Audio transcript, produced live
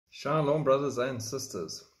Shalom, brothers and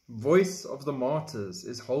sisters. Voice of the Martyrs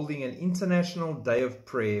is holding an international day of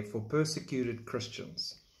prayer for persecuted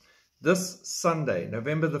Christians. This Sunday,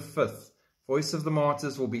 November the 5th, Voice of the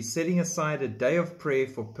Martyrs will be setting aside a day of prayer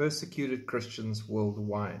for persecuted Christians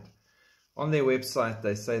worldwide. On their website,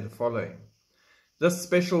 they say the following: this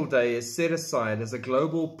special day is set aside as a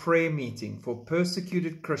global prayer meeting for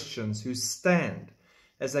persecuted Christians who stand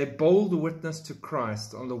as a bold witness to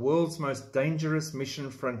Christ on the world's most dangerous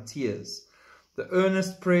mission frontiers. The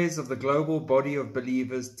earnest prayers of the global body of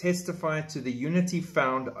believers testify to the unity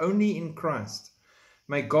found only in Christ.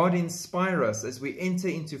 May God inspire us as we enter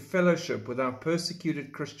into fellowship with our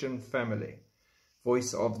persecuted Christian family.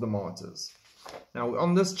 Voice of the Martyrs. Now,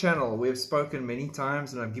 on this channel, we have spoken many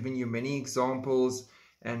times, and I've given you many examples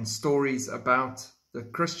and stories about the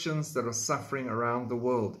Christians that are suffering around the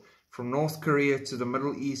world. From North Korea to the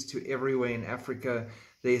Middle East to everywhere in Africa,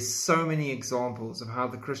 there's so many examples of how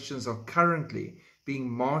the Christians are currently being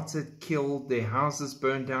martyred, killed, their houses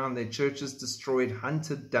burned down, their churches destroyed,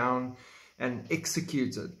 hunted down, and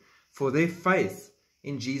executed for their faith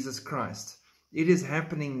in Jesus Christ. It is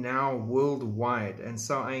happening now worldwide, and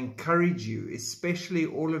so I encourage you, especially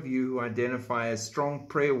all of you who identify as strong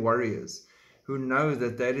prayer warriors, who know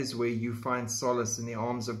that that is where you find solace in the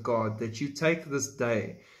arms of God, that you take this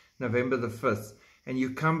day, November the 5th, and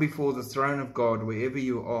you come before the throne of God wherever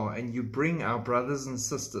you are, and you bring our brothers and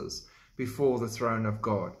sisters before the throne of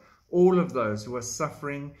God. All of those who are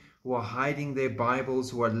suffering, who are hiding their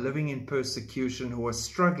Bibles, who are living in persecution, who are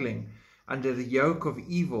struggling under the yoke of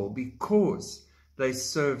evil because they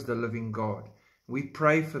serve the living God. We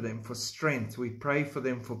pray for them for strength. We pray for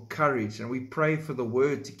them for courage. And we pray for the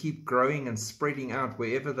word to keep growing and spreading out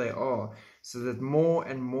wherever they are, so that more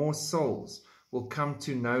and more souls will come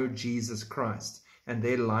to know Jesus Christ and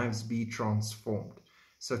their lives be transformed.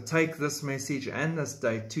 So take this message and this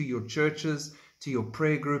day to your churches, to your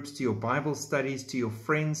prayer groups, to your Bible studies, to your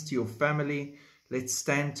friends, to your family. Let's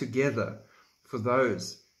stand together for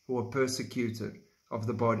those who are persecuted of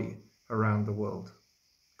the body around the world.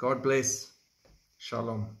 God bless.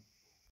 Shalom.